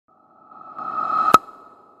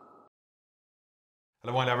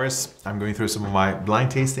Hello wine lovers, I'm going through some of my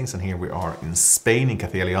blind tastings and here we are in Spain, in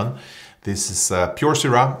Castilla. This is pure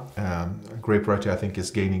Syrah, grape variety I think is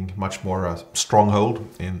gaining much more stronghold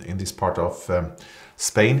in this part of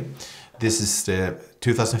Spain. This is the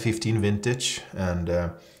 2015 vintage and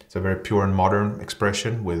it's a very pure and modern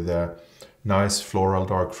expression with nice floral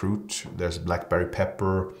dark fruit. There's blackberry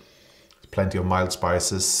pepper, plenty of mild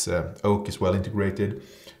spices, oak is well integrated,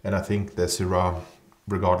 and I think the Syrah,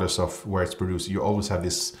 regardless of where it's produced, you always have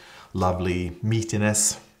this lovely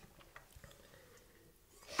meatiness.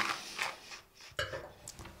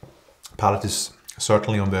 Palate is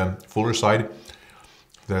certainly on the fuller side.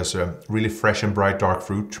 There's a really fresh and bright dark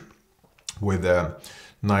fruit with a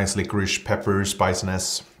nice licorice, pepper,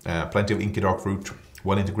 spiciness, plenty of inky dark fruit,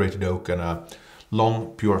 well integrated oak, and a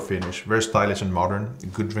long pure finish. Very stylish and modern,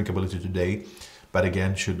 good drinkability today, but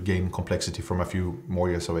again should gain complexity from a few more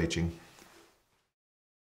years of aging.